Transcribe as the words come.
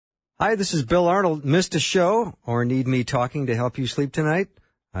Hi, this is Bill Arnold. Missed a show or need me talking to help you sleep tonight?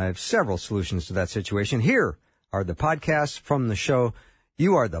 I have several solutions to that situation. Here are the podcasts from the show.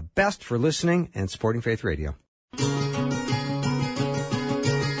 You are the best for listening and supporting Faith Radio.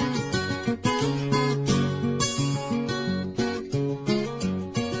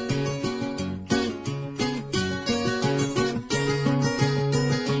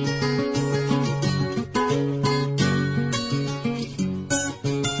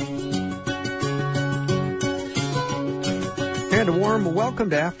 And a warm welcome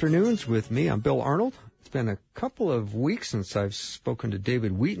to Afternoons with me. I'm Bill Arnold. It's been a couple of weeks since I've spoken to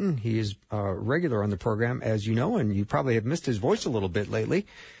David Wheaton. He is regular on the program, as you know, and you probably have missed his voice a little bit lately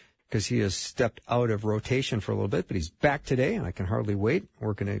because he has stepped out of rotation for a little bit, but he's back today, and I can hardly wait.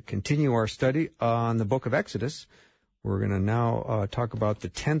 We're going to continue our study on the book of Exodus. We're going to now talk about the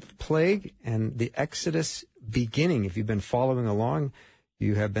 10th plague and the Exodus beginning. If you've been following along,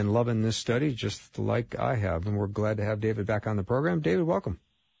 you have been loving this study just like I have, and we're glad to have David back on the program. David, welcome.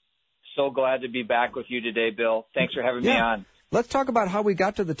 So glad to be back with you today, Bill. Thanks for having me on. Let's talk about how we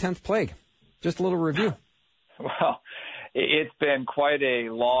got to the 10th plague. Just a little review. Well, it's been quite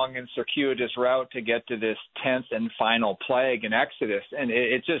a long and circuitous route to get to this 10th and final plague in Exodus, and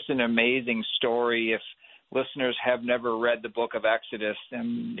it's just an amazing story. If listeners have never read the book of Exodus,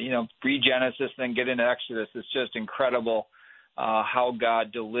 and, read Genesis, then get into Exodus, it's just incredible. How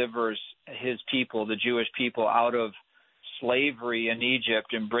God delivers his people, the Jewish people, out of slavery in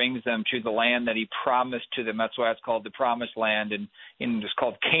Egypt and brings them to the land that he promised to them. That's why it's called the Promised Land, and it's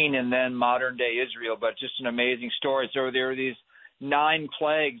called Canaan then, modern-day Israel, but just an amazing story. So there are these 9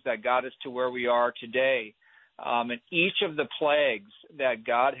 plagues that got us to where we are today, and each of the plagues that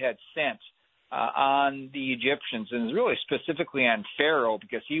God had sent on the Egyptians, and really specifically on Pharaoh,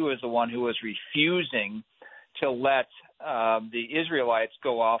 because he was the one who was refusing to let the Israelites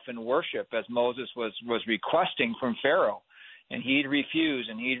go off and worship, as Moses was requesting from Pharaoh. And he'd refuse,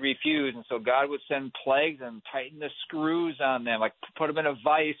 and so God would send plagues and tighten the screws on them, like put them in a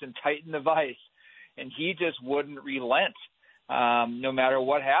vice and tighten the vice. And he just wouldn't relent no matter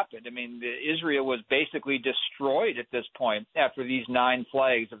what happened. I mean, Israel was basically destroyed at this point after these 9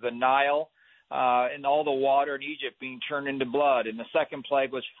 plagues of the Nile and all the water in Egypt being turned into blood. And the second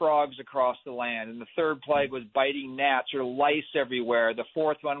plague was frogs across the land. And the third plague was biting gnats or lice everywhere. The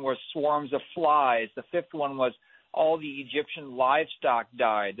fourth one was swarms of flies. The fifth one was all the Egyptian livestock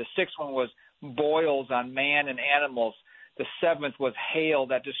died. The sixth one was boils on man and animals. The seventh was hail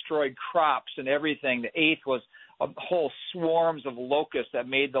that destroyed crops and everything. The eighth was whole swarms of locusts that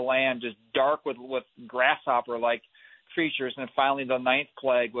made the land just dark with grasshopper-like creatures. And finally, the 9th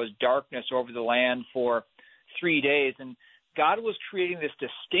plague was darkness over the land for 3 days. And God was creating this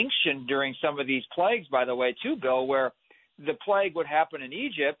distinction during some of these plagues, by the way, too, Bill, where the plague would happen in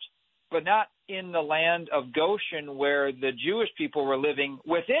Egypt, but not in the land of Goshen where the Jewish people were living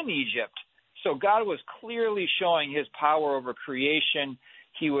within Egypt. So God was clearly showing his power over creation.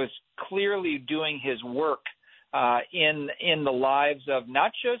 He was clearly doing his work in the lives of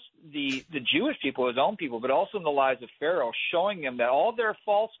not just the Jewish people, his own people, but also in the lives of Pharaoh, showing them that all their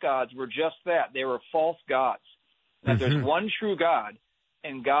false gods were just that. They were false gods. That there's one true God,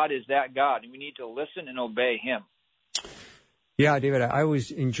 and God is that God, and we need to listen and obey him. Yeah, David, I always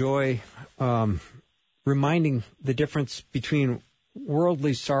enjoy reminding the difference between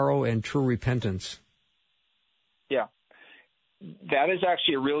worldly sorrow and true repentance. Yeah. That is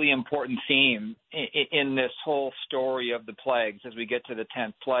actually a really important theme in this whole story of the plagues as we get to the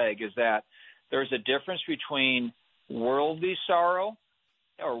 10th plague, is that there's a difference between worldly sorrow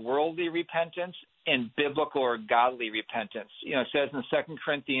or worldly repentance and biblical or godly repentance. It says in 2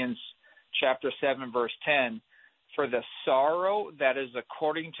 Corinthians chapter 7, verse 10, for the sorrow that is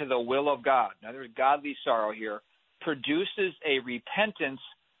according to the will of God, now there's godly sorrow here, produces a repentance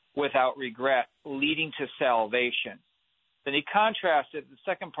without regret, leading to salvation. Then he contrasted the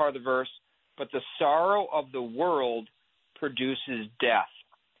second part of the verse, but the sorrow of the world produces death.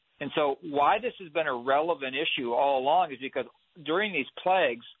 And so why this has been a relevant issue all along is because during these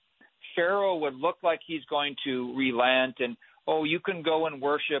plagues, Pharaoh would look like he's going to relent and, you can go and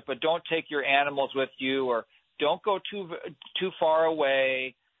worship, but don't take your animals with you, or don't go too far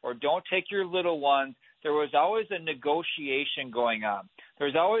away, or don't take your little ones. There was always a negotiation going on. There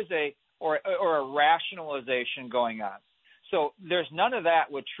was always a rationalization going on. So there's none of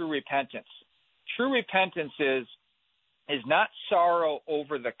that with true repentance. True repentance is not sorrow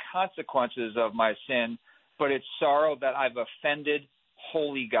over the consequences of my sin, but it's sorrow that I've offended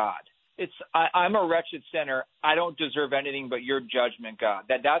holy God. I'm a wretched sinner. I don't deserve anything but your judgment, God.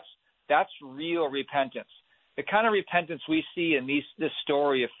 That's real repentance. the kind of repentance we see in this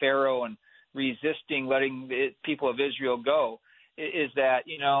story of Pharaoh and resisting letting the people of Israel go is that,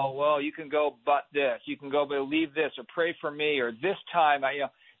 well, you can go but this, you can go but leave this, or pray for me, or this time,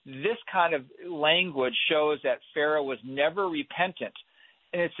 this kind of language shows that Pharaoh was never repentant,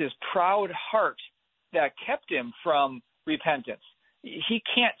 and it's his proud heart that kept him from repentance. He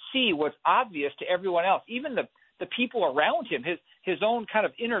can't see what's obvious to everyone else. Even the people around him, his own kind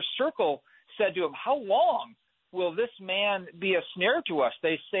of inner circle said to him, how long will this man be a snare to us?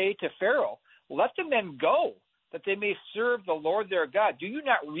 They say to Pharaoh, let the men go, that they may serve the Lord their God. Do you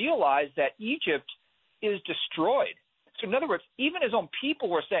not realize that Egypt is destroyed? So in other words, even his own people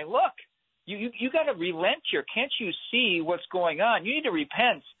were saying, look, you got to relent here. Can't you see what's going on? You need to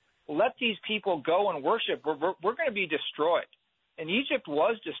repent. Let these people go and worship. We're going to be destroyed. And Egypt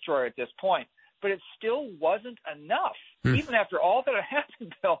was destroyed at this point, but it still wasn't enough. Even after all that had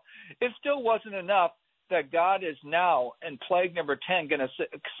happened, Bill, it still wasn't enough that God is now, in plague number 10, going to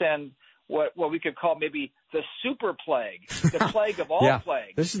send what we could call maybe the super plague, the plague of all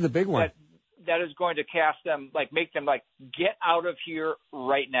plagues. This is the big one. That is going to cast them, make them get out of here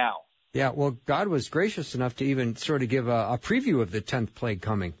right now. Yeah, well, God was gracious enough to even sort of give a preview of the 10th plague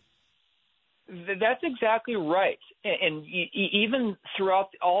coming. That's exactly right. And even throughout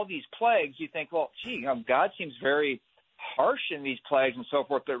all these plagues, you think, well, gee, God seems very harsh in these plagues and so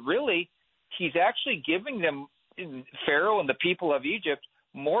forth. But really, he's actually giving them, Pharaoh and the people of Egypt,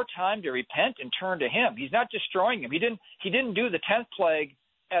 more time to repent and turn to him. He's not destroying them. He didn't do the 10th plague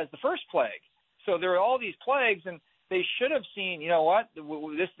as the first plague. So there are all these plagues, and they should have seen,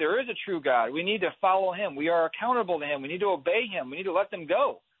 there is a true God. We need to follow him. We are accountable to him. We need to obey him. We need to let them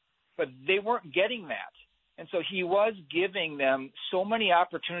go. But they weren't getting that. And so he was giving them so many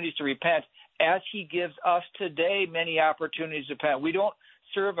opportunities to repent, as he gives us today many opportunities to repent. We don't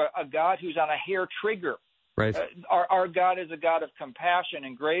serve a God who's on a hair trigger. Right. Our God is a God of compassion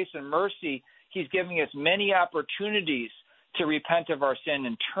and grace and mercy. He's giving us many opportunities to repent of our sin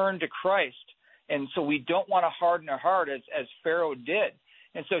and turn to Christ. And so we don't want to harden our heart as Pharaoh did.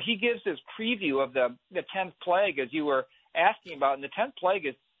 And so he gives this preview of the 10th plague, as you were asking about. And the 10th plague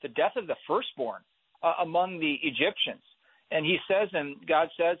is the death of the firstborn among the Egyptians. And God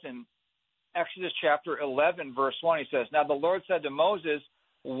says in Exodus chapter 11, verse 1, he says, now the Lord said to Moses,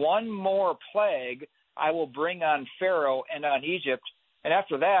 one more plague I will bring on Pharaoh and on Egypt, and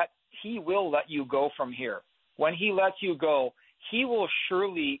after that, he will let you go from here. When he lets you go, he will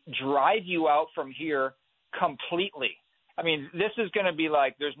surely drive you out from here completely. I mean, this is going to be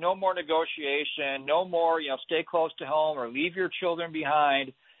like there's no more negotiation, no more, stay close to home or leave your children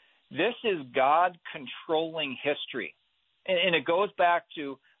behind. This is God controlling history. And it goes back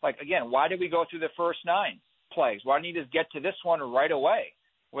to, again, why did we go through the first 9 plagues? Why didn't he just get to this one right away?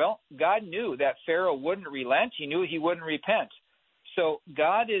 Well, God knew that Pharaoh wouldn't relent. He knew he wouldn't repent. So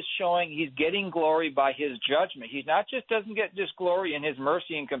God is showing he's getting glory by his judgment. He doesn't get just glory in his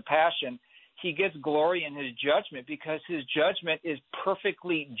mercy and compassion. He gets glory in his judgment because his judgment is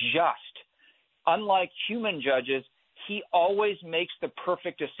perfectly just. Unlike human judges, he always makes the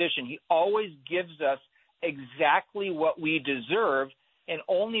perfect decision. He always gives us exactly what we deserve, and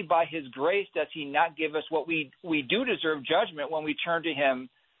only by his grace does he not give us what we do deserve, judgment, when we turn to him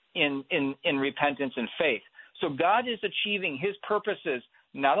in repentance and faith. So God is achieving his purposes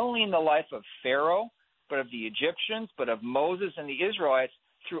not only in the life of Pharaoh, but of the Egyptians, but of Moses and the Israelites.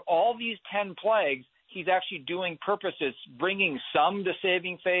 Through all these 10 plagues, he's actually doing purposes, bringing some to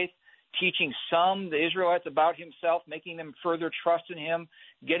saving faith, teaching some, the Israelites, about himself, making them further trust in him,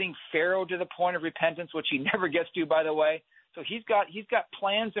 getting Pharaoh to the point of repentance, which he never gets to, by the way. So he's got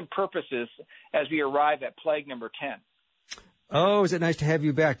plans and purposes as we arrive at plague number 10. Oh, is it nice to have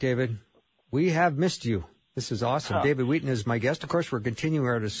you back, David? We have missed you. This is awesome. David Wheaton is my guest. Of course, we're continuing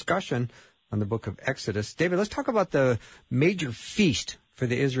our discussion on the book of Exodus. David, let's talk about the major feast for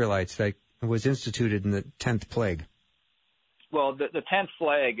the Israelites that was instituted in the 10th plague. Well, the 10th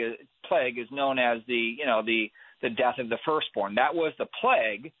plague is known as the death of the firstborn. That was the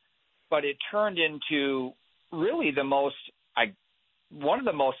plague, but it turned into really one of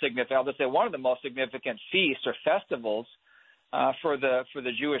the most significant feasts or festivals for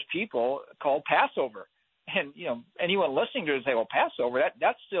the Jewish people, called Passover. And anyone listening to it say, well, Passover,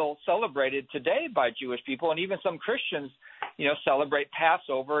 that's still celebrated today by Jewish people, and even some Christians celebrate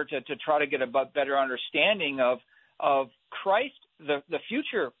Passover to try to get a better understanding of Christ, the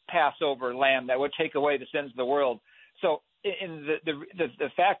future Passover lamb that would take away the sins of the world. So the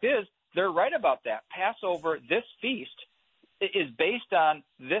fact is, they're right about that. Passover, this feast, is based on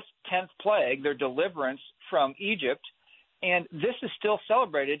this 10th plague, their deliverance from Egypt. And this is still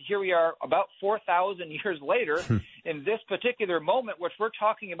celebrated. Here we are about 4,000 years later in this particular moment, which we're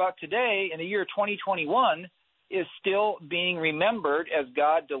talking about today in the year 2021, is still being remembered as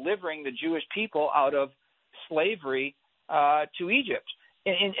God delivering the Jewish people out of slavery to Egypt.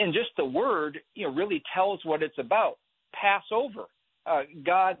 And just the word, really tells what it's about. Passover.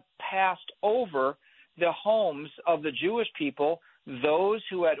 God passed over the homes of the Jewish people, those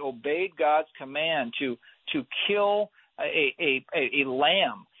who had obeyed God's command to kill a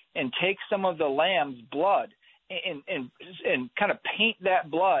lamb and take some of the lamb's blood and kind of paint that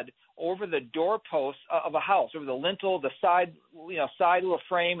blood over the doorposts of a house, over the lintel, the side little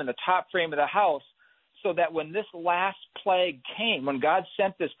frame and the top frame of the house, so that when this last plague came, when God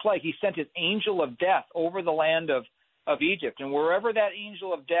sent this plague, he sent his angel of death over the land of Egypt. And wherever that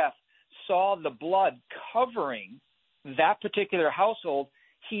angel of death saw the blood covering that particular household,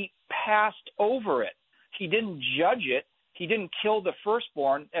 he passed over it. He didn't judge it. He didn't kill the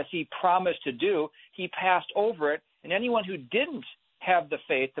firstborn as he promised to do. He passed over it. And anyone who didn't have the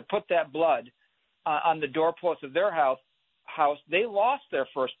faith to put that blood on the doorpost of their house, they lost their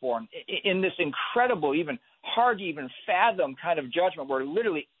firstborn in this incredible, even hard to even fathom kind of judgment where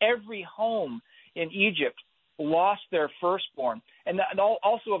literally every home in Egypt lost their firstborn, and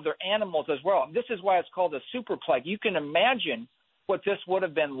also of their animals as well. This is why it's called a super plague. You can imagine what this would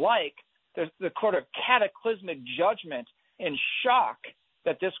have been like, the sort of cataclysmic judgment and shock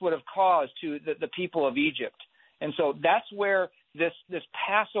that this would have caused to the people of Egypt. And so that's where this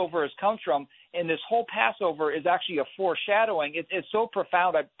Passover has come from, and this whole Passover is actually a foreshadowing. It's so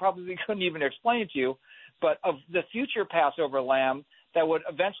profound I probably couldn't even explain it to you, but of the future Passover lamb that would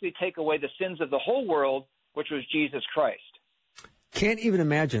eventually take away the sins of the whole world, which was Jesus Christ. Can't even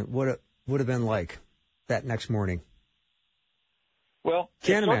imagine what it would have been like that next morning. Well,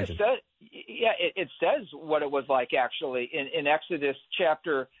 can't imagine. It says what it was like actually in Exodus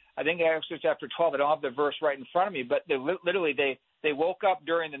chapter, I think Exodus chapter 12. I don't have the verse right in front of me, but they woke up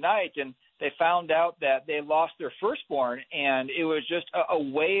during the night and they found out that they lost their firstborn, and it was just a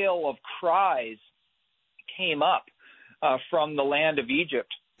wail of cries came up from the land of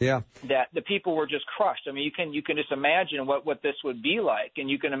Egypt. Yeah, that the people were just crushed. I mean, you can just imagine what this would be like, and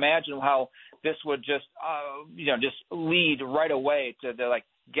you can imagine how this would just just lead right away to the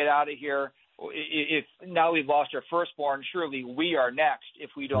get out of here. If now we've lost our firstborn, surely we are next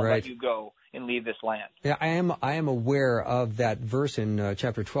if we don't let you go and leave this land. Yeah, I am aware of that verse in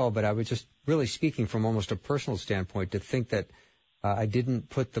chapter 12, but I was just really speaking from almost a personal standpoint to think that I didn't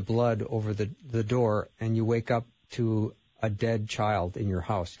put the blood over the door, and you wake up to a dead child in your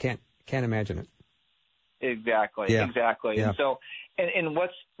house. Can't imagine it. Exactly. Yeah. Exactly. Yeah. And so, and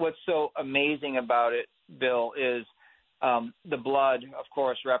what's so amazing about it, Bill, is the blood, of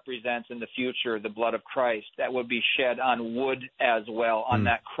course, represents in the future the blood of Christ that would be shed on wood as well on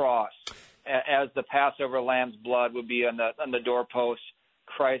that cross, as the Passover lamb's blood would be on the doorpost.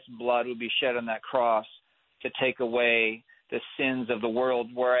 Christ's blood would be shed on that cross to take away the sins of the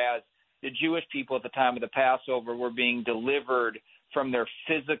world, whereas the Jewish people at the time of the Passover were being delivered from their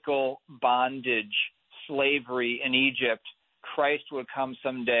physical bondage, slavery in Egypt. Christ would come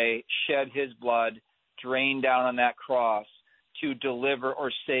someday, shed his blood, drain down on that cross to deliver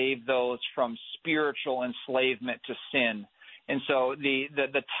or save those from spiritual enslavement to sin. And so the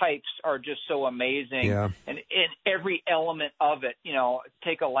types are just so amazing. Yeah. And in every element of it,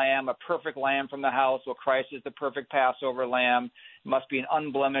 take a lamb, a perfect lamb from the house. Well, Christ is the perfect Passover lamb. It must be an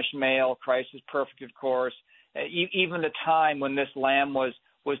unblemished male. Christ is perfect, of course. Even the time when this lamb was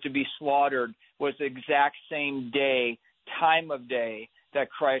to be slaughtered was the exact same time of day that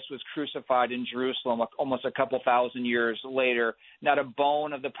Christ was crucified in Jerusalem almost a couple thousand years later. Not a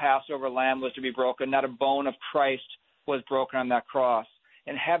bone of the Passover lamb was to be broken. Not a bone of Christ was broken on that cross.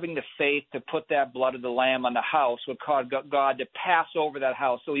 And having the faith to put that blood of the lamb on the house would cause God to pass over that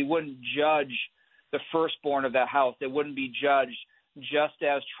house so he wouldn't judge the firstborn of that house. They wouldn't be judged, just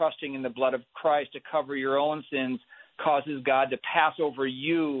as trusting in the blood of Christ to cover your own sins causes God to pass over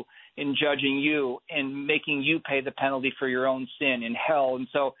you in judging you and making you pay the penalty for your own sin in hell. And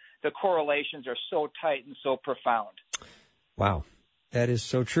so the correlations are so tight and so profound. Wow. That is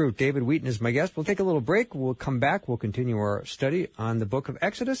so true. David Wheaton is my guest. We'll take a little break. We'll come back. We'll continue our study on the book of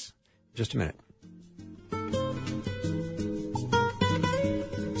Exodus in just a minute.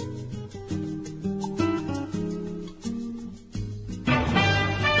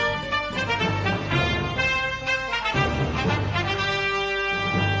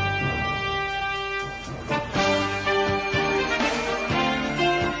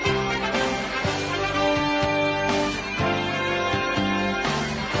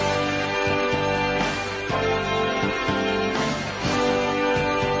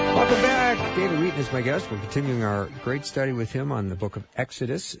 is my guest. We're continuing our great study with him on the book of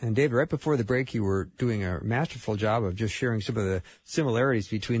Exodus. And David, right before the break, you were doing a masterful job of just sharing some of the similarities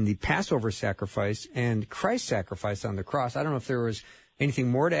between the Passover sacrifice and Christ's sacrifice on the cross. I don't know if there was anything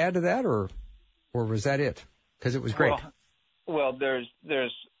more to add to that, or was that it? Because it was great. Well, there's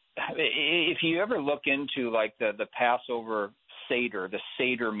if you ever look into like the Passover Seder, the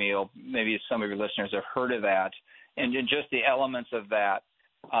Seder meal, maybe some of your listeners have heard of that, and just the elements of that.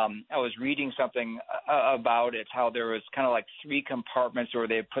 I was reading something about it, how there was kind of like three compartments where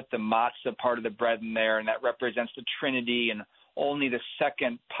they put the matzah part of the bread in there, and that represents the Trinity, and only the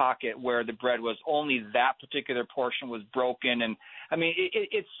second pocket where the bread was, only that particular portion was broken. And I mean,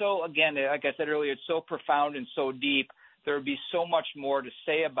 it's so, again, like I said earlier, it's so profound and so deep. There would be so much more to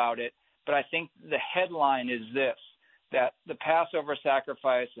say about it, but I think the headline is this, that the Passover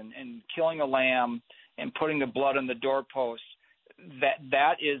sacrifice and killing a lamb and putting the blood on the doorpost,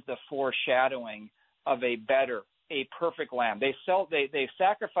 that is the foreshadowing of a perfect lamb. They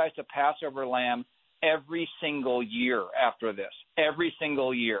sacrificed a Passover lamb every single year after this. Every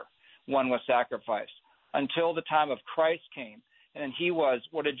single year one was sacrificed until the time of Christ came. And then he was,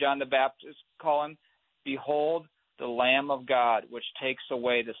 what did John the Baptist call him? Behold, the Lamb of God, which takes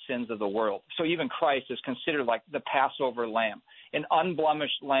away the sins of the world. So even Christ is considered like the Passover lamb, an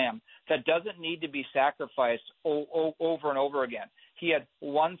unblemished lamb that doesn't need to be sacrificed over and over again. He had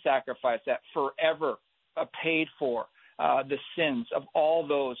one sacrifice that forever paid for the sins of all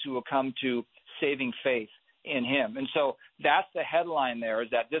those who will come to saving faith in him. And so that's the headline there, is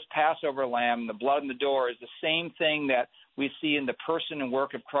that this Passover lamb, the blood on the door, is the same thing that we see in the person and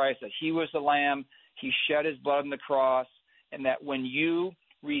work of Christ, that he was the lamb, he shed his blood on the cross, and that when you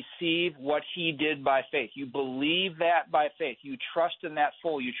receive what he did by faith, you believe that by faith, you trust in that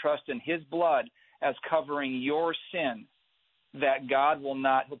full, you trust in his blood as covering your sin, that God will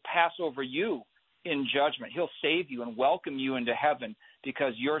pass over you in judgment. He'll save you and welcome you into heaven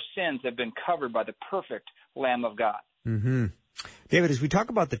because your sins have been covered by the perfect Lamb of God. Mm-hmm. David, as we talk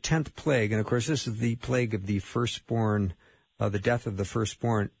about the 10th plague, and of course this is the plague of the firstborn, the death of the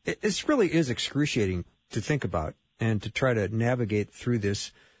firstborn, this really is excruciating to think about and to try to navigate through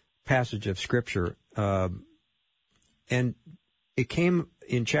this passage of Scripture. And it came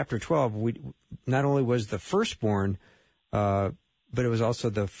in chapter 12. Not only was the firstborn, but it was also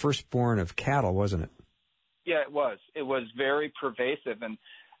the firstborn of cattle, wasn't it? Yeah, it was. It was very pervasive. And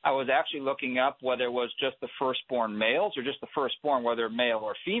I was actually looking up whether it was just the firstborn males or just the firstborn, whether male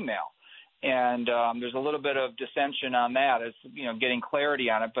or female. And there's a little bit of dissension on that, as getting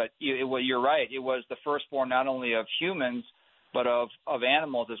clarity on it. But you're right. It was the firstborn not only of humans, but of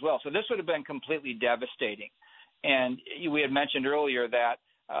animals as well. So this would have been completely devastating. And we had mentioned earlier that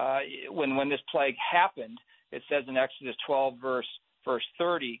when this plague happened, it says in Exodus 12, verse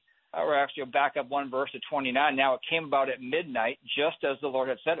 30, or actually back up one verse to 29. Now it came about at midnight, just as the Lord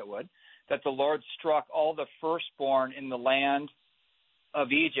had said it would, that the Lord struck all the firstborn in the land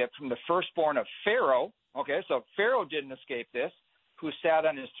of Egypt, from the firstborn of Pharaoh, okay, so Pharaoh didn't escape this, who sat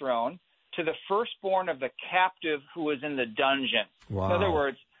on his throne, to the firstborn of the captive who was in the dungeon. Wow. In other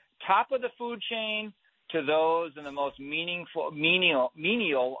words, top of the food chain to those in the most menial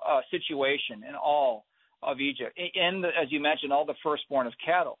situation in all of Egypt. As you mentioned, all the firstborn of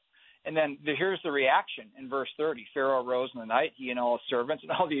cattle. And then here's the reaction in verse 30. Pharaoh arose in the night, he and all his servants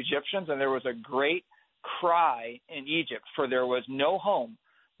and all the Egyptians, and there was a great cry in Egypt, for there was no home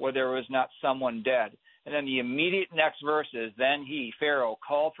where there was not someone dead. And then the immediate next verse is, then he, Pharaoh,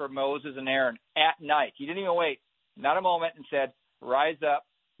 called for Moses and Aaron at night. He didn't even wait, not a moment, and said, rise up,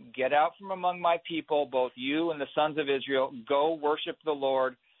 get out from among my people, both you and the sons of Israel. Go worship the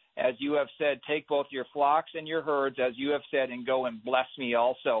Lord, as you have said. Take both your flocks and your herds, as you have said, and go and bless me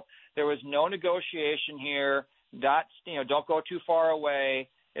also. There was no negotiation here. Don't go too far away.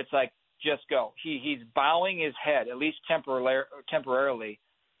 It's like, just go. He's bowing his head, at least temporarily,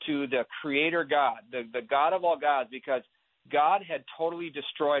 to the Creator God, the God of all gods, because God had totally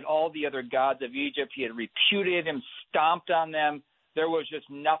destroyed all the other gods of Egypt. He had repudiated them, stomped on them. There was just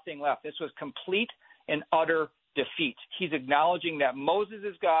nothing left. This was complete and utter defeat. He's acknowledging that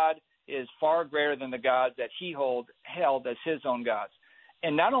Moses' God is far greater than the gods that he held as his own gods.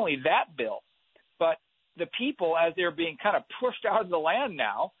 And not only that, Bill, but the people, as they're being kind of pushed out of the land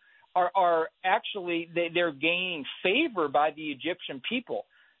now, are actually, they're gaining favor by the Egyptian people.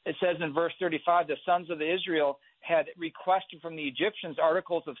 It says in verse 35, the sons of Israel had requested from the Egyptians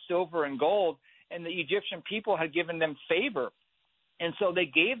articles of silver and gold, and the Egyptian people had given them favor. And so they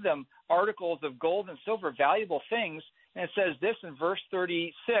gave them articles of gold and silver, valuable things. And it says this in verse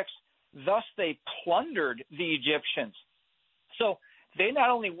 36, thus they plundered the Egyptians. So they not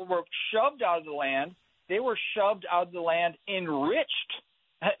only were shoved out of the land, they were shoved out of the land enriched,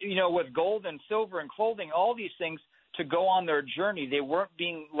 with gold and silver and clothing, all these things to go on their journey. They weren't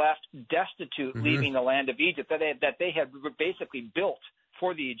being left destitute, leaving the land of Egypt that they had basically built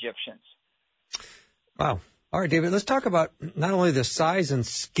for the Egyptians. Wow. All right, David, let's talk about not only the size and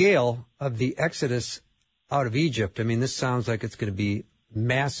scale of the exodus out of Egypt. I mean, this sounds like it's going to be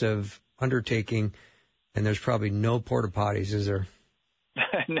massive undertaking, and there's probably no porta potties, is there?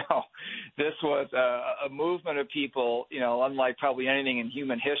 No. This was a movement of people, unlike probably anything in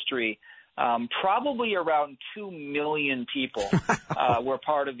human history. Probably around 2 million people were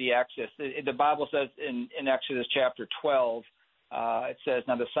part of the Exodus. The Bible says in Exodus chapter 12, it says,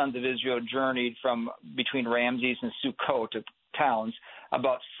 now the sons of Israel journeyed from between Ramses and Sukkot, towns,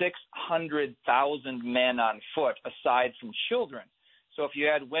 about 600,000 men on foot, aside from children. So if you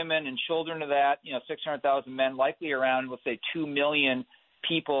add women and children to that, 600,000 men, likely around, let's say, 2 million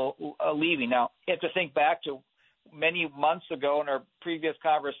people leaving. Now, you have to think back to many months ago in our previous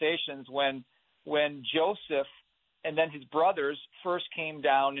conversations when Joseph and then his brothers first came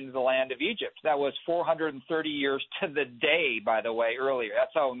down into the land of Egypt. That was 430 years to the day, by the way, earlier.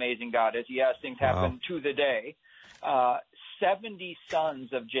 That's how amazing God is. Yes, things happen to the day. 70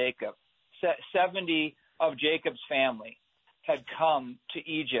 sons of Jacob, 70 of Jacob's family had come to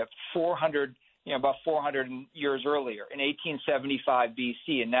Egypt about 400 years earlier in 1875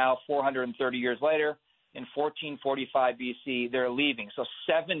 BC, and now 430 years later in 1445 BC, they're leaving. So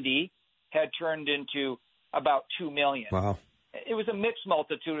 70 had turned into about 2 million. Wow. It was a mixed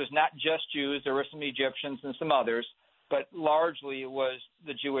multitude. It was not just Jews. There were some Egyptians and some others, but largely it was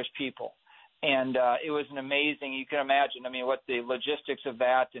the Jewish people. And it was an amazing, you can imagine, what the logistics of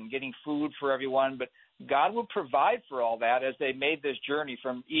that and getting food for everyone. But God would provide for all that as they made this journey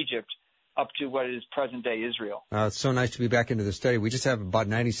from Egypt up to what is present-day Israel. It's so nice to be back into the study. We just have about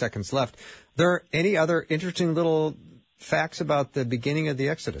 90 seconds left. Are there any other interesting little facts about the beginning of the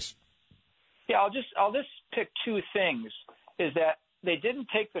Exodus? Yeah, I'll just pick two things, is that they didn't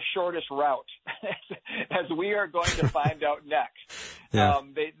take the shortest route, as we are going to find out next. Yeah.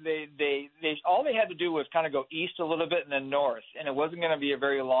 They all they had to do was kind of go east a little bit and then north, and it wasn't going to be a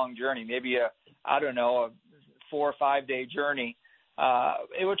very long journey, maybe a 4 or 5 day journey.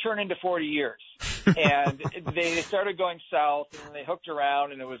 It would turn into 40 years. And they started going south, and they hooked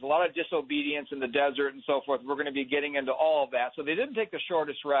around, and there was a lot of disobedience in the desert and so forth. We're going to be getting into all of that. So they didn't take the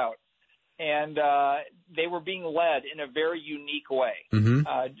shortest route. And they were being led in a very unique way.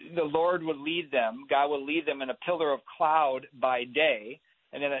 The Lord would lead them. God would lead them in a pillar of cloud by day,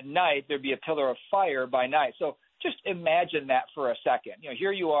 and then at night there'd be a pillar of fire by night. So just imagine that for a second.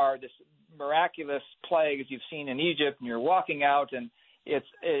 Here you are, this miraculous plague as you've seen in Egypt, and you're walking out, and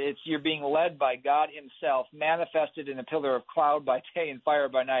you're being led by God Himself, manifested in a pillar of cloud by day and fire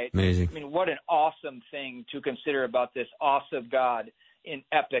by night. Amazing. What an awesome thing to consider about this awesome God in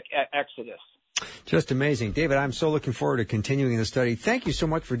epic Exodus. Just amazing. David, I'm so looking forward to continuing the study. Thank you so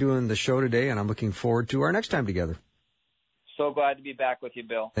much for doing the show today, and I'm looking forward to our next time together. So glad to be back with you,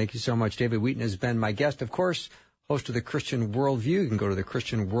 Bill. Thank you so much. David Wheaton has been my guest, of course, host of the Christian Worldview. You can go to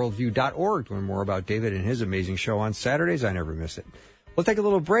thechristianworldview.org to learn more about David and his amazing show on Saturdays. I never miss it. We'll take a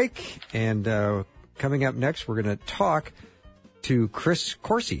little break, and coming up next, we're going to talk to Chris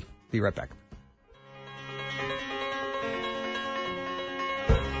Coursey. Be right back.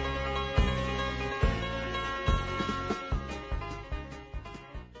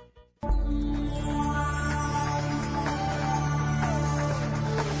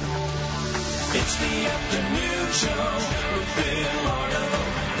 It's the afternoon show with Bill Arnold.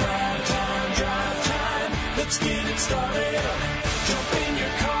 Prime time, drive time. Let's get it started. Jump in your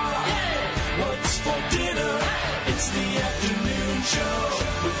car. What's for dinner? It's the afternoon show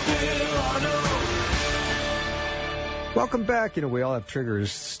with Bill Arnold. Welcome back. We all have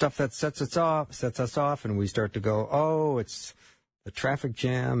triggers, stuff that sets us off, and we start to go, oh, it's the traffic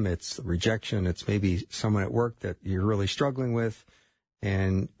jam, it's rejection, it's maybe someone at work that you're really struggling with.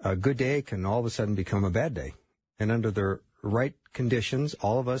 And a good day can all of a sudden become a bad day. And under the right conditions,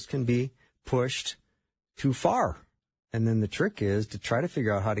 all of us can be pushed too far. And then the trick is to try to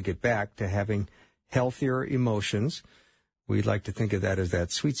figure out how to get back to having healthier emotions. We'd like to think of that as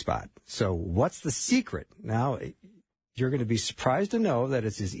that sweet spot. So what's the secret? Now, you're going to be surprised to know that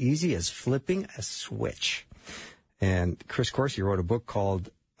it's as easy as flipping a switch. And Chris Coursey wrote a book called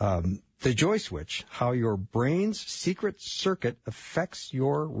The Joy Switch, How Your Brain's Secret Circuit Affects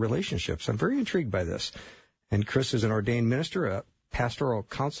Your Relationships. I'm very intrigued by this. And Chris is an ordained minister, a pastoral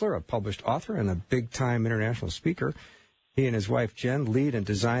counselor, a published author, and a big-time international speaker. He and his wife, Jen, lead and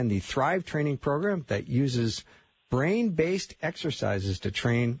design the Thrive training program that uses brain-based exercises to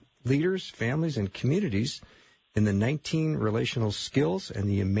train leaders, families, and communities in the 19 relational skills and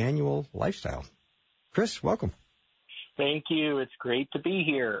the Emmanuel lifestyle. Chris, welcome. Thank you. It's great to be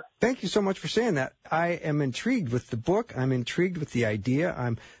here. Thank you so much for saying that. I am intrigued with the book. I'm intrigued with the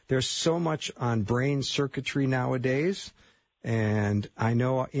idea. There's so much on brain circuitry nowadays, and I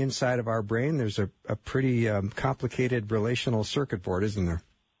know inside of our brain there's a pretty complicated relational circuit board, isn't there?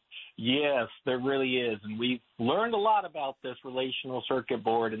 Yes, there really is, and we've learned a lot about this relational circuit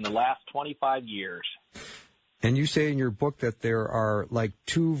board in the last 25 years. And you say in your book that there are like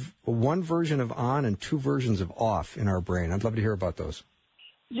one version of on and two versions of off in our brain. I'd love to hear about those.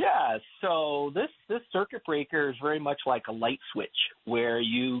 Yeah, so this circuit breaker is very much like a light switch where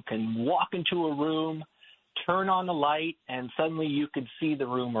you can walk into a room, turn on the light, and suddenly you can see the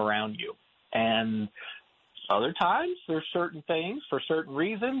room around you. And other times there's certain things for certain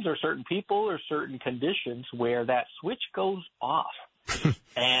reasons or certain people or certain conditions where that switch goes off.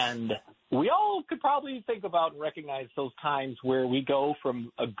 And we all could probably think about and recognize those times where we go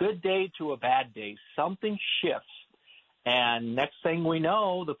from a good day to a bad day. Something shifts. And next thing we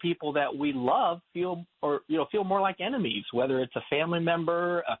know, the people that we love feel more like enemies, whether it's a family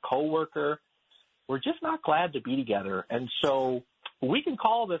member, a coworker. We're just not glad to be together. And so we can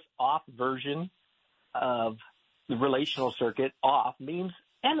call this off version of the relational circuit. Off means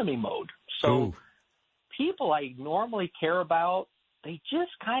enemy mode. So people I normally care about, they just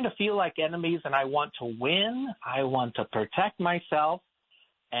kind of feel like enemies, and I want to win. I want to protect myself.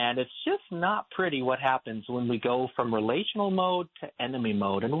 And it's just not pretty what happens when we go from relational mode to enemy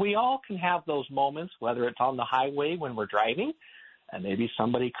mode. And we all can have those moments, whether it's on the highway when we're driving, and maybe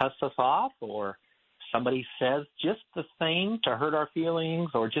somebody cuts us off, or somebody says just the thing to hurt our feelings,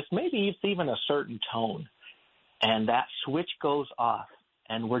 or just maybe it's even a certain tone. And that switch goes off,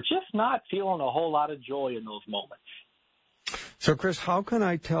 and we're just not feeling a whole lot of joy in those moments. So, Chris, how can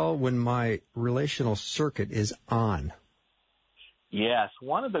I tell when my relational circuit is on? Yes,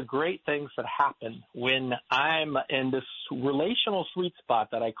 one of the great things that happen when I'm in this relational sweet spot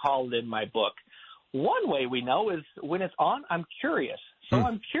that I called in my book, one way we know is when it's on, I'm curious. So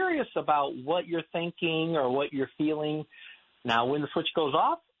I'm curious about what you're thinking or what you're feeling. Now, when the switch goes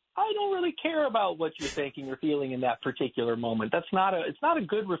off, I don't really care about what you're thinking or feeling in that particular moment. It's not a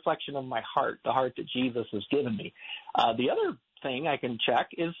good reflection of my heart, the heart that Jesus has given me. The other thing I can check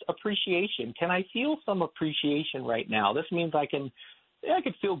is appreciation. Can I feel some appreciation right now? This means I can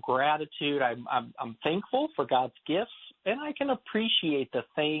feel gratitude. I'm thankful for God's gifts, and I can appreciate the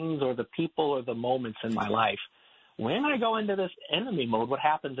things or the people or the moments in my life. When I go into this enemy mode, what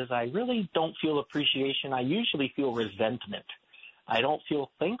happens is I really don't feel appreciation. I usually feel resentment. I don't feel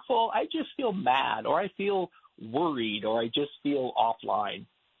thankful. I just feel mad, or I feel worried, or I just feel offline.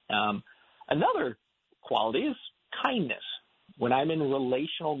 Another quality is kindness. When I'm in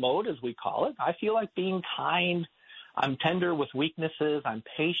relational mode, as we call it, I feel like being kind. I'm tender with weaknesses. I'm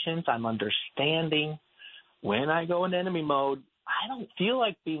patient. I'm understanding. When I go into enemy mode, I don't feel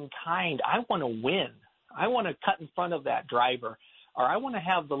like being kind. I want to win. I want to cut in front of that driver, or I want to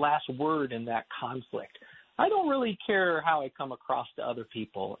have the last word in that conflict. I don't really care how I come across to other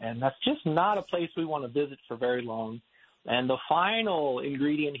people, and that's just not a place we want to visit for very long. And the final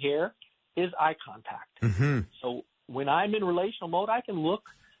ingredient here is eye contact. Mm-hmm. So when I'm in relational mode, I can look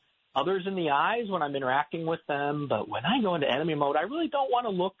others in the eyes when I'm interacting with them, but when I go into enemy mode, I really don't want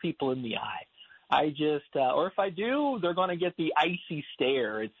to look people in the eye. I just, or if I do, they're going to get the icy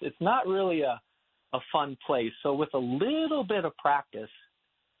stare. It's not really a fun place. So with a little bit of practice,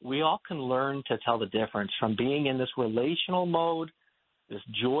 we all can learn to tell the difference from being in this relational mode, this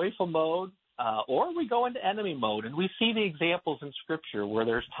joyful mode, or we go into enemy mode. And we see the examples in Scripture where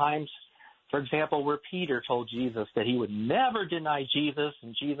there's times, for example, where Peter told Jesus that he would never deny Jesus,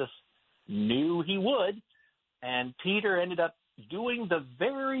 and Jesus knew he would. And Peter ended up doing the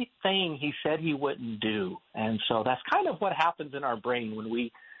very thing he said he wouldn't do. And so that's kind of what happens in our brain when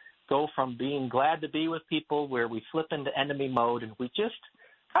we go from being glad to be with people where we slip into enemy mode and we just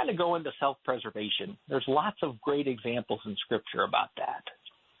kind of go into self-preservation. There's lots of great examples in Scripture about that.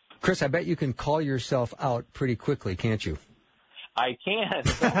 Chris, I bet you can call yourself out pretty quickly, can't you? I can.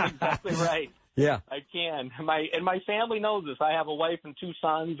 That's exactly right. Yeah. I can. My family knows this. I have a wife and two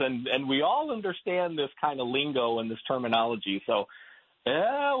sons, and we all understand this kind of lingo and this terminology. So they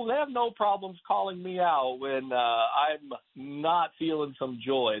have no problems calling me out when I'm not feeling some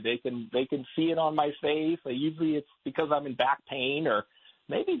joy. They can see it on my face. Usually it's because I'm in back pain or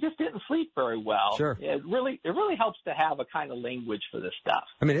maybe just didn't sleep very well. Sure. It really helps to have a kind of language for this stuff.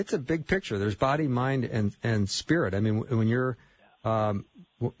 I mean, it's a big picture. There's body, mind, and spirit. I mean, when you're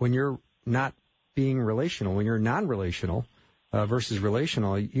not being relational. When you're non-relational versus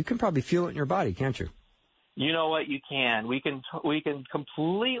relational, you can probably feel it in your body, can't you? You know what? You can. We can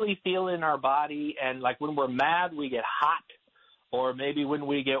completely feel it in our body, and like when we're mad, we get hot, or maybe when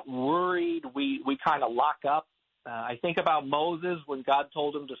we get worried, we kind of lock up. I think about Moses when God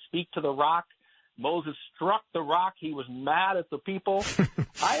told him to speak to the rock. Moses struck the rock. He was mad at the people.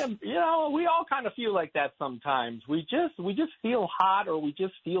 We all kind of feel like that sometimes. We just feel hot, or we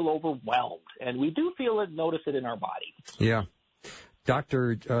just feel overwhelmed, and we do notice it in our body. Yeah.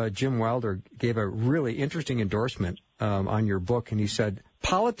 Dr. Jim Wilder gave a really interesting endorsement on your book, and he said,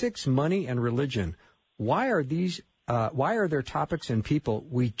 "Politics, money, and religion. Why are there topics and people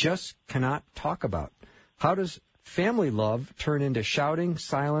we just cannot talk about? How does family love turn into shouting,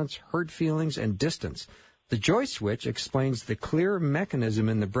 silence, hurt feelings, and distance? The joy switch explains the clear mechanism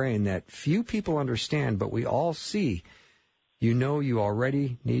in the brain that few people understand, but we all see. You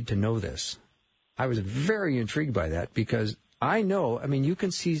already need to know this." I was very intrigued by that because you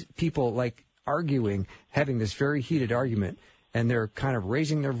can see people like arguing, having this very heated argument, and they're kind of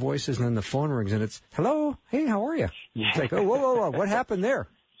raising their voices, and then the phone rings, and it's, "Hello, hey, how are you?" Yeah. It's like, oh, whoa, what happened there?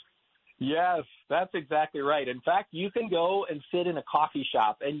 Yes, that's exactly right. In fact, you can go and sit in a coffee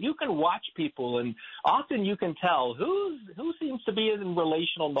shop, and you can watch people, and often you can tell who seems to be in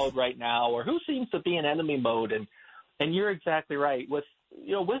relational mode right now, or who seems to be in enemy mode. And you're exactly right. With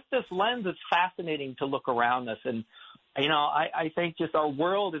this lens, it's fascinating to look around us. And I think just our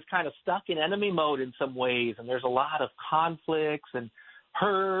world is kind of stuck in enemy mode in some ways, and there's a lot of conflicts and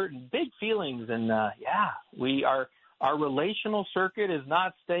hurt and big feelings. And our relational circuit is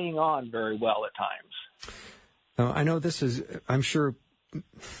not staying on very well at times. I know this is, I'm sure,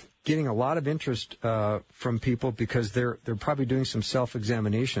 getting a lot of interest from people because they're probably doing some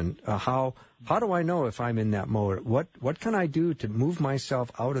self-examination. How do I know if I'm in that mode? What can I do to move myself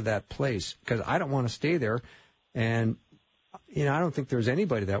out of that place? Because I don't want to stay there. And, I don't think there's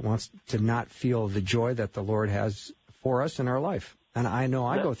anybody that wants to not feel the joy that the Lord has for us in our life. And I know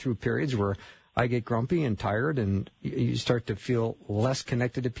I go through periods where I get grumpy and tired, and you start to feel less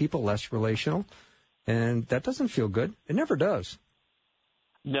connected to people, less relational. And that doesn't feel good. It never does.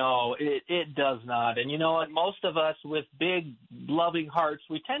 No, it does not. And most of us with big, loving hearts,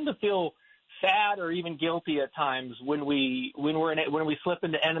 we tend to feel sad or even guilty at times when we slip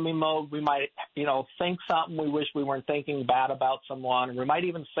into enemy mode. We might, think something we wish we weren't thinking bad about someone, and we might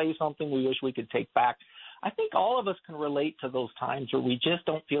even say something we wish we could take back. I think all of us can relate to those times where we just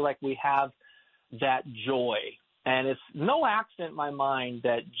don't feel like we have that joy. And it's no accident in my mind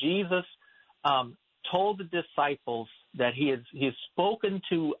that Jesus told the disciples that he has spoken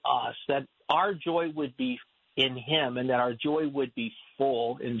to us that our joy would be in him and that our joy would be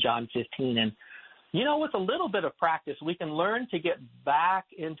full in John 15. And, with a little bit of practice, we can learn to get back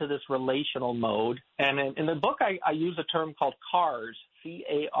into this relational mode. And in the book, I use a term called CARS,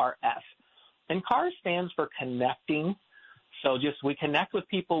 C-A-R-S. And CARS stands for connecting. So we connect with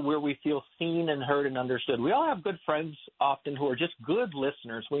people where we feel seen and heard and understood. We all have good friends often who are just good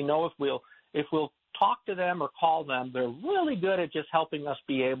listeners. We know if we'll talk to them or call them, they're really good at just helping us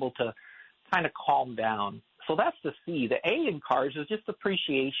be able to kind of calm down. So that's the C. The A in CARS is just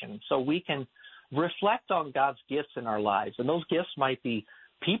appreciation. So we can reflect on God's gifts in our lives. And those gifts might be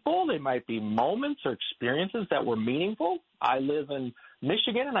people, they might be moments or experiences that were meaningful. I live in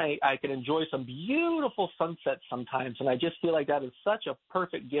Michigan, and I can enjoy some beautiful sunsets sometimes, and I just feel like that is such a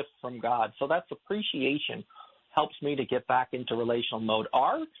perfect gift from God. So that's appreciation helps me to get back into relational mode.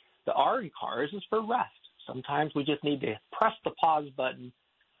 The R in CARS is for rest. Sometimes we just need to press the pause button,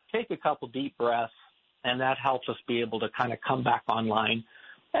 take a couple deep breaths, and that helps us be able to kind of come back online.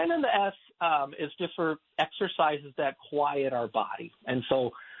 And then the S is just for exercises that quiet our body. And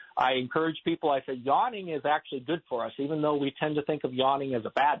so I encourage people, I say yawning is actually good for us, even though we tend to think of yawning as a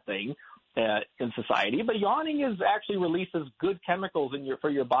bad thing in society. But yawning actually releases good chemicals for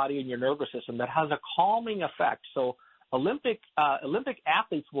your body and your nervous system that has a calming effect. So Olympic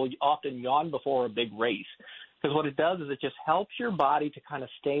athletes will often yawn before a big race because what it does is it just helps your body to kind of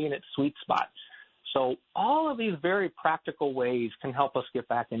stay in its sweet spot. So all of these very practical ways can help us get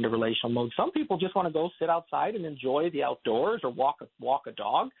back into relational mode. Some people just want to go sit outside and enjoy the outdoors or walk a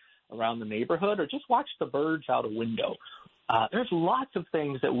dog around the neighborhood or just watch the birds out a window. There's lots of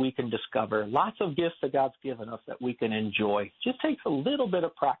things that we can discover, lots of gifts that God's given us that we can enjoy. It just takes a little bit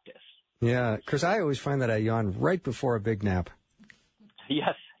of practice. Yeah, because I always find that I yawn right before a big nap.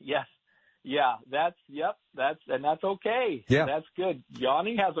 Yes. Yeah, that's okay. Yeah. That's good.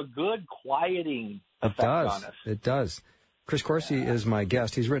 Yawning has a good quieting effect on us. It does. Chris Coursey is my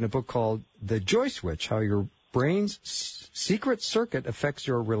guest. He's written a book called The Joy Switch, How Your Brain's Secret Circuit Affects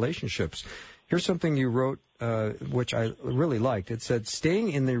Your Relationships. Here's something you wrote, which I really liked. It said,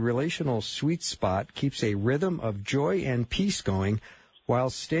 staying in the relational sweet spot keeps a rhythm of joy and peace going, while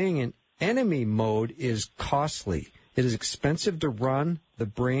staying in enemy mode is costly. It is expensive to run the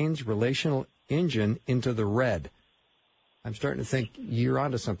brain's relational engine into the red. I'm starting to think you're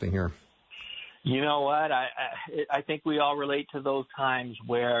onto something here. You know what? I think we all relate to those times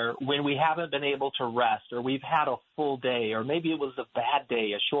where when we haven't been able to rest, or we've had a full day, or maybe it was a bad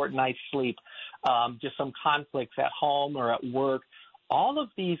day, a short night's sleep, just some conflicts at home or at work. All of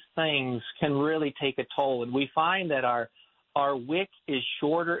these things can really take a toll, and we find that our wick is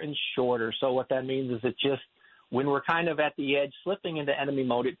shorter and shorter. So what that means is it just, when we're kind of at the edge, slipping into enemy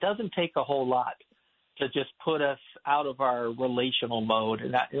mode, it doesn't take a whole lot to just put us out of our relational mode.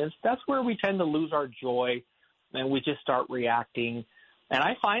 And that's where we tend to lose our joy, and we just start reacting. And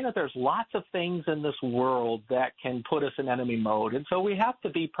I find that there's lots of things in this world that can put us in enemy mode. And so we have to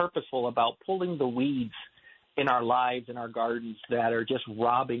be purposeful about pulling the weeds in our lives, in our gardens, that are just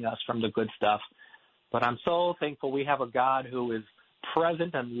robbing us from the good stuff. But I'm so thankful we have a God who is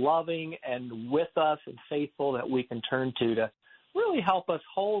present and loving and with us and faithful, that we can turn to really help us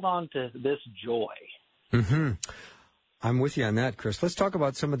hold on to this joy. Mm-hmm. I'm with you on that, Chris. Let's talk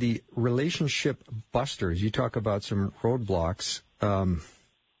about some of the relationship busters. You talk about some roadblocks. One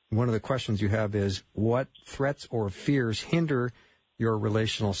of the questions you have is, what threats or fears hinder your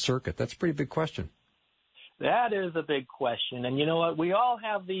relational circuit? That's a pretty big question. That is a big question. And you know what? We all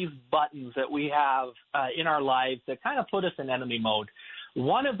have these buttons that we have in our lives that kind of put us in enemy mode.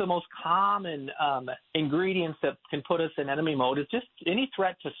 One of the most common ingredients that can put us in enemy mode is just any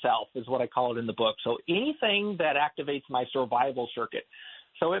threat to self, is what I call it in the book. So anything that activates my survival circuit.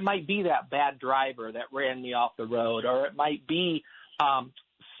 So it might be that bad driver that ran me off the road, or it might be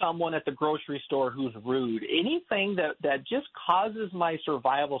someone at the grocery store who's rude. Anything that just causes my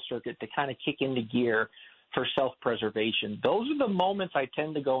survival circuit to kind of kick into gear for self-preservation. Those are the moments I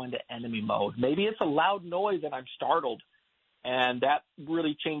tend to go into enemy mode. Maybe it's a loud noise and I'm startled, and that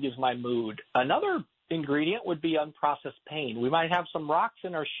really changes my mood. Another ingredient would be unprocessed pain. We might have some rocks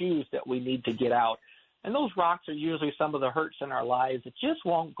in our shoes that we need to get out, and those rocks are usually some of the hurts in our lives that just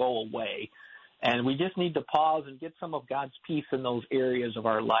won't go away. And we just need to pause and get some of God's peace in those areas of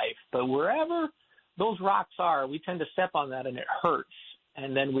our life. But wherever those rocks are, we tend to step on that and it hurts.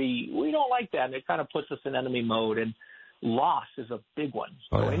 And then we don't like that, and it kind of puts us in enemy mode. And loss is a big one.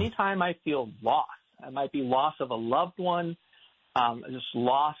 So anytime I feel loss, it might be loss of a loved one, just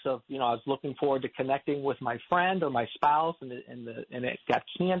loss of, I was looking forward to connecting with my friend or my spouse, and it got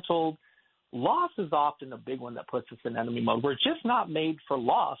canceled. Loss is often a big one that puts us in enemy mode. We're just not made for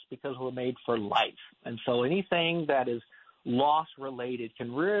loss because we're made for life. And so anything that is loss-related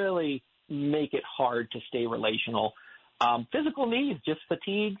can really make it hard to stay relational. Physical needs, just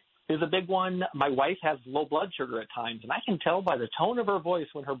fatigue is a big one. My wife has low blood sugar at times, and I can tell by the tone of her voice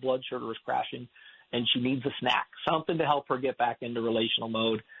when her blood sugar is crashing and she needs a snack, something to help her get back into relational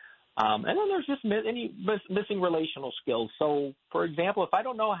mode. And then there's just any missing relational skills. So, for example, if I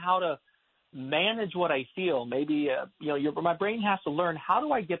don't know how to manage what I feel, maybe, my brain has to learn, how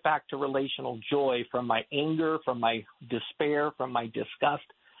do I get back to relational joy from my anger, from my despair, from my disgust?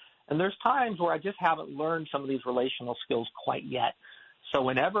 And there's times where I just haven't learned some of these relational skills quite yet. So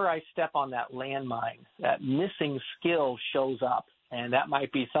whenever I step on that landmine, that missing skill shows up. And that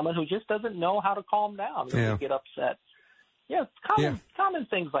might be someone who just doesn't know how to calm down when they get upset. Yeah, common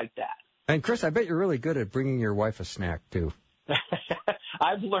things like that. And, Chris, I bet you're really good at bringing your wife a snack, too.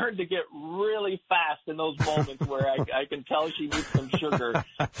 I've learned to get really fast in those moments where I can tell she needs some sugar.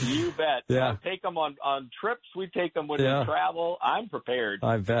 You bet. Yeah. Take them on trips. We take them when we travel. I'm prepared.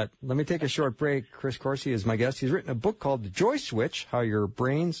 I bet. Let me take a short break. Chris Coursey is my guest. He's written a book called The Joy Switch, How Your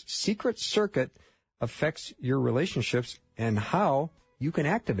Brain's Secret Circuit Affects Your Relationships and How You Can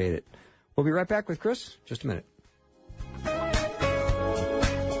Activate It. We'll be right back with Chris. Just a minute.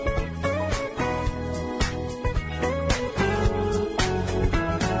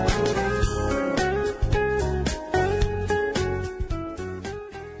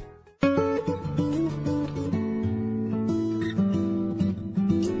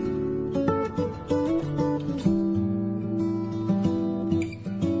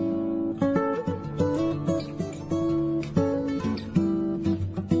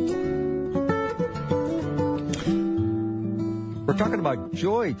 Talking about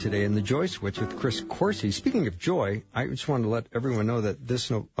joy today in the Joy Switch with Chris Coursey. Speaking of joy, I just wanted to let everyone know that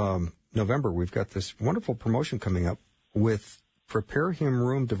this November we've got this wonderful promotion coming up with Prepare Him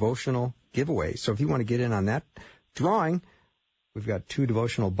Room Devotional Giveaway. So if you want to get in on that drawing, We've got 2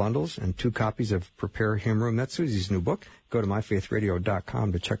 devotional bundles and 2 copies of Prepare Him Room. That's Susie's new book. Go to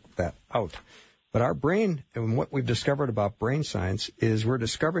myfaithradio.com to check that out. But our brain, and what we've discovered about brain science, is we're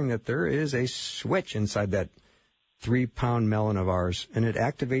discovering that there is a switch inside that 3-pound melon of ours, and it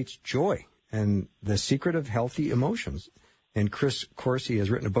activates joy and the secret of healthy emotions. And Chris Coursey has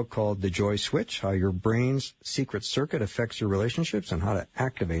written a book called The Joy Switch, How Your Brain's Secret Circuit Affects Your Relationships and How to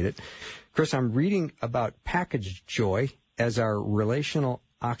Activate It. Chris, I'm reading about packaged joy as our relational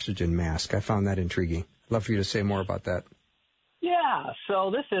oxygen mask. I found that intriguing. I'd love for you to say more about that. Yeah,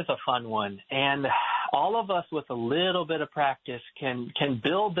 so this is a fun one, and all of us with a little bit of practice can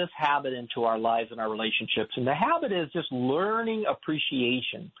build this habit into our lives and our relationships, and the habit is just learning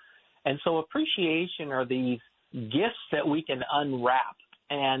appreciation. And so appreciation are these gifts that we can unwrap,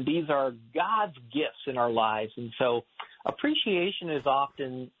 and these are God's gifts in our lives. And so appreciation is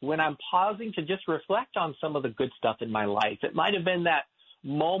often when I'm pausing to just reflect on some of the good stuff in my life. It might have been that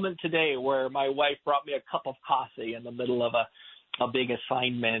moment today where my wife brought me a cup of coffee in the middle of a big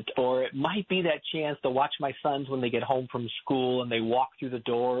assignment, or it might be that chance to watch my sons when they get home from school and they walk through the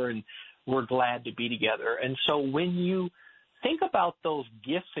door and we're glad to be together. And so when you think about those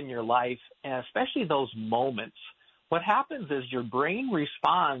gifts in your life, and especially those moments, what happens is your brain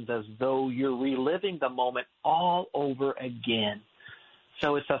responds as though you're reliving the moment all over again.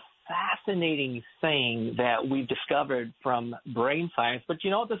 So it's a fascinating thing that we've discovered from brain science. But,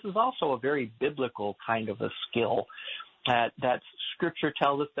 this is also a very biblical kind of a skill that Scripture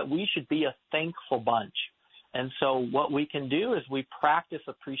tells us that we should be a thankful bunch. And so what we can do is we practice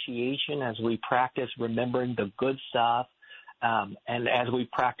appreciation as we practice remembering the good stuff. And as we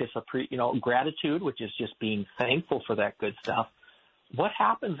practice gratitude, which is just being thankful for that good stuff, what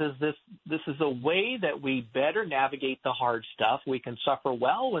happens is this is a way that we better navigate the hard stuff. We can suffer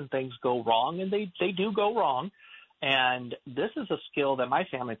well when things go wrong, and they do go wrong. And this is a skill that my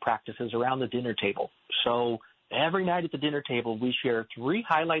family practices around the dinner table. So every night at the dinner table, we share 3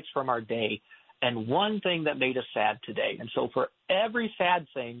 highlights from our day and 1 thing that made us sad today. And so for every sad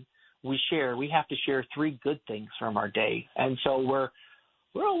thing we have to share 3 good things from our day. And so we're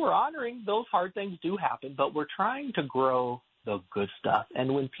honoring those hard things do happen, but we're trying to grow the good stuff.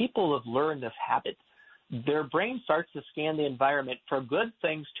 And when people have learned this habit, their brain starts to scan the environment for good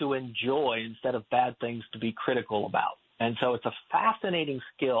things to enjoy instead of bad things to be critical about. And so it's a fascinating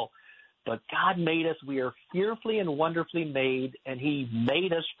skill. But God made us. We are fearfully and wonderfully made, and He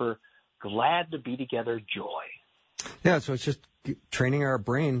made us for glad to be together joy. Yeah, so it's just training our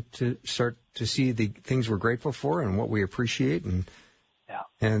brain to start to see the things we're grateful for and what we appreciate. And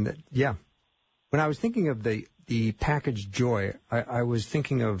when I was thinking of the packaged joy, I was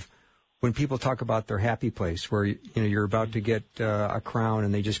thinking of when people talk about their happy place, where you're about to get a crown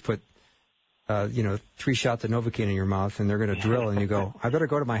and they just put 3 shots of Novocaine in your mouth and they're going to drill, and you go, I better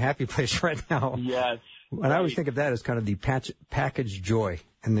go to my happy place right now. Yes. And I always think of that as kind of the packaged joy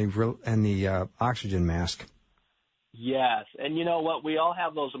and the oxygen mask. Yes. And you know what? We all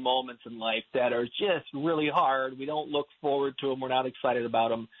have those moments in life that are just really hard. We don't look forward to them. We're not excited about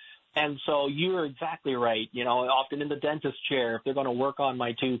them. And so you're exactly right. Often in the dentist chair, if they're going to work on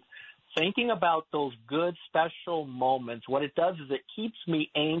my tooth, thinking about those good, special moments, what it does is it keeps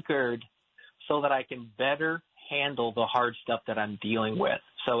me anchored so that I can better handle the hard stuff that I'm dealing with.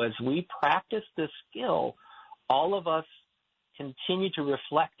 So as we practice this skill, all of us continue to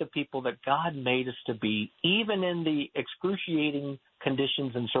reflect the people that God made us to be, even in the excruciating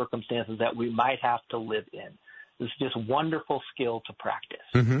conditions and circumstances that we might have to live in. This is just a wonderful skill to practice.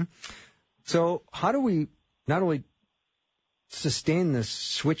 Mm-hmm. So how do we not only sustain this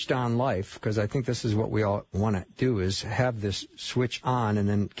switched on life, because I think this is what we all want to do, is have this switch on and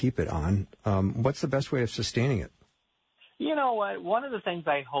then keep it on. What's the best way of sustaining it? You know what? One of the things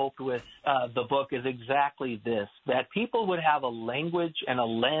I hoped with the book is exactly this, that people would have a language and a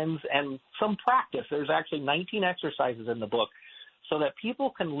lens and some practice. There's actually 19 exercises in the book so that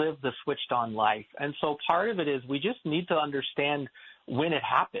people can live the switched on life. And so part of it is we just need to understand when it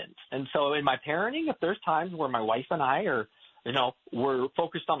happens. And so in my parenting, if there's times where my wife and I are we're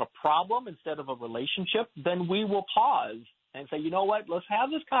focused on a problem instead of a relationship, then we will pause and say, you know what, let's have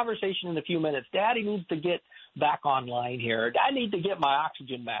this conversation in a few minutes. Daddy needs to get back online here. I need to get my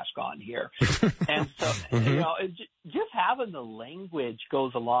oxygen mask on here. And so, just having the language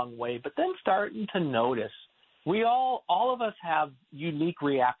goes a long way, but then starting to notice all of us have unique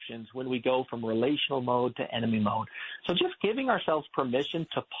reactions when we go from relational mode to enemy mode. So just giving ourselves permission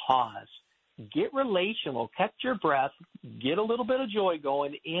to pause. Get relational, catch your breath, get a little bit of joy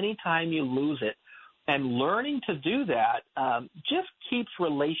going anytime you lose it. And learning to do that just keeps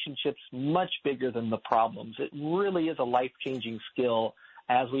relationships much bigger than the problems. It really is a life-changing skill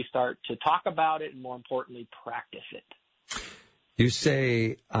as we start to talk about it and, more importantly, practice it. You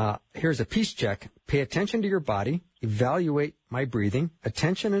say, here's a peace check. Pay attention to your body. Evaluate my breathing.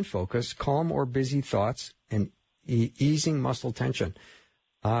 Attention and focus. Calm or busy thoughts. And easing muscle tension.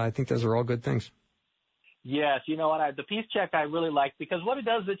 I think those are all good things. Yes, you know what, the peace check I really like, because what it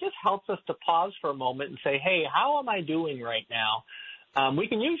does, it just helps us to pause for a moment and say, hey, how am I doing right now? We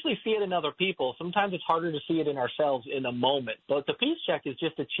can usually see it in other people. Sometimes it's harder to see it in ourselves in a moment. But the peace check is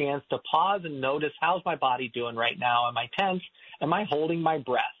just a chance to pause and notice, how's my body doing right now? Am I tense? Am I holding my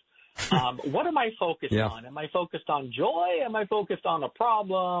breath? What am I focused on? Am I focused on joy? Am I focused on a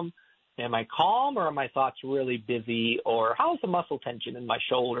problem? Am I calm, or are my thoughts really busy? Or how's the muscle tension in my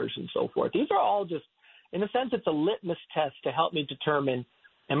shoulders and so forth? These are all just, in a sense, it's a litmus test to help me determine,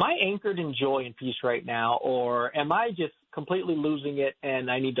 am I anchored in joy and peace right now, or am I just completely losing it and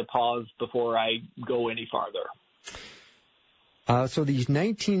I need to pause before I go any farther? So these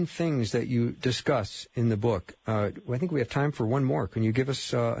 19 things that you discuss in the book, I think we have time for one more. Can you give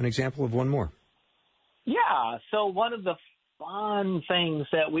us an example of one more? Yeah. So one of the fun things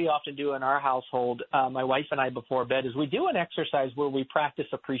that we often do in our household, my wife and I before bed, is we do an exercise where we practice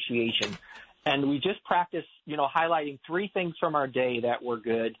appreciation. And we just practice, highlighting 3 things from our day that were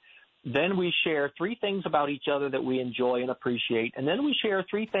good. Then we share 3 things about each other that we enjoy and appreciate. And then we share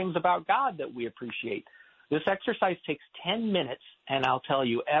 3 things about God that we appreciate. This exercise takes 10 minutes. And I'll tell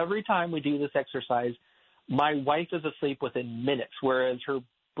you, every time we do this exercise, my wife is asleep within minutes, whereas her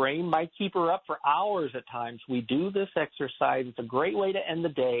brain might keep her up for hours at times. We do this exercise. It's a great way to end the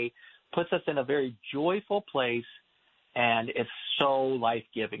day, puts us in a very joyful place, and it's so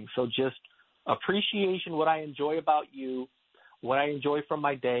life-giving. So just appreciation, what I enjoy about you, what I enjoy from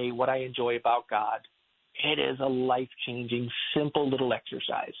my day, what I enjoy about God. It is a life-changing, simple little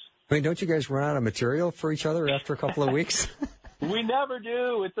exercise. I mean, don't you guys run out of material for each other after a couple of weeks? We never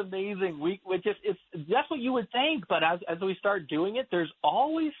do. It's amazing. That's what you would think, but as we start doing it, there's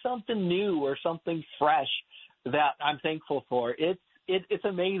always something new or something fresh that I'm thankful for. It's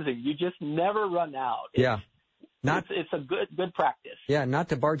amazing. You just never run out. It's a good practice. Yeah, not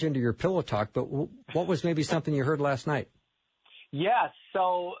to barge into your pillow talk, but what was maybe something you heard last night? Yes,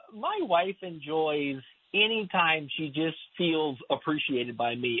 so my wife enjoys any time she just feels appreciated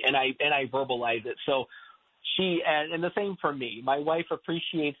by me, and I verbalize it. So and the same for me. My wife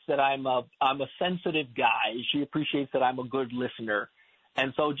appreciates that I'm a sensitive guy. She appreciates that I'm a good listener.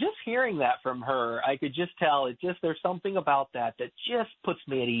 And so just hearing that from her, I could just tell there's something about that just puts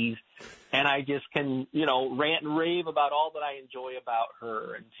me at ease. And I just can, rant and rave about all that I enjoy about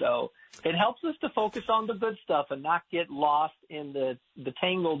her. And so it helps us to focus on the good stuff and not get lost in the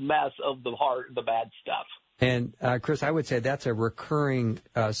tangled mess of the bad stuff. And Chris, I would say that's a recurring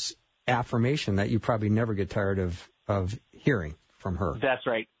affirmation that you probably never get tired of hearing from her. That's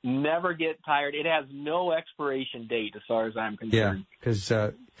right. Never get tired. It has no expiration date as far as I'm concerned. Yeah,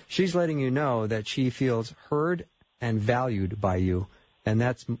 because she's letting you know that she feels heard and valued by you, and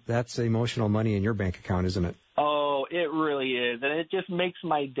that's emotional money in your bank account, isn't it? Oh, it really is, and it just makes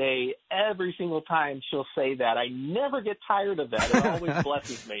my day every single time she'll say that. I never get tired of that. It always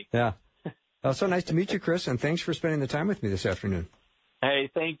blesses me. Yeah. So nice to meet you, Chris, and thanks for spending the time with me this afternoon.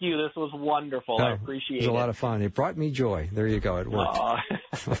 Hey, thank you. This was wonderful. I appreciate it. It was a lot of fun. It brought me joy. There you go. It worked.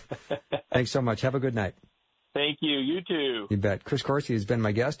 Thanks so much. Have a good night. Thank you. You too. You bet. Chris Coursey has been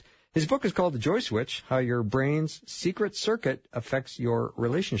my guest. His book is called The Joy Switch, How Your Brain's Secret Circuit Affects Your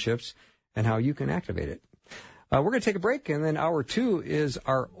Relationships and How You Can Activate It. We're going to take a break, and then hour 2 is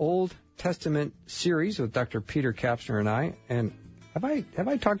our Old Testament series with Dr. Peter Kapsner and I. And have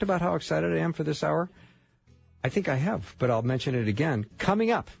I talked about how excited I am for this hour? I think I have, but I'll mention it again.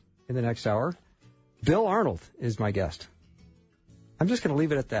 Coming up in the next hour, Bill Arnold is my guest. I'm just going to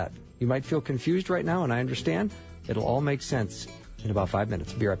leave it at that. You might feel confused right now, and I understand. It'll all make sense in about 5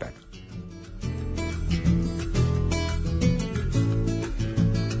 minutes. I'll be right back.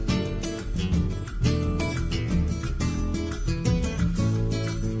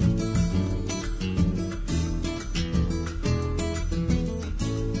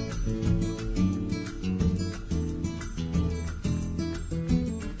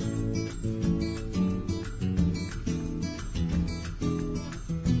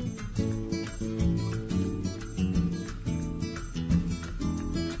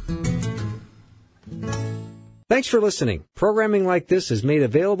 Thanks for listening. Programming like this is made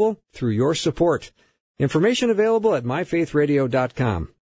available through your support. Information available at myfaithradio.com.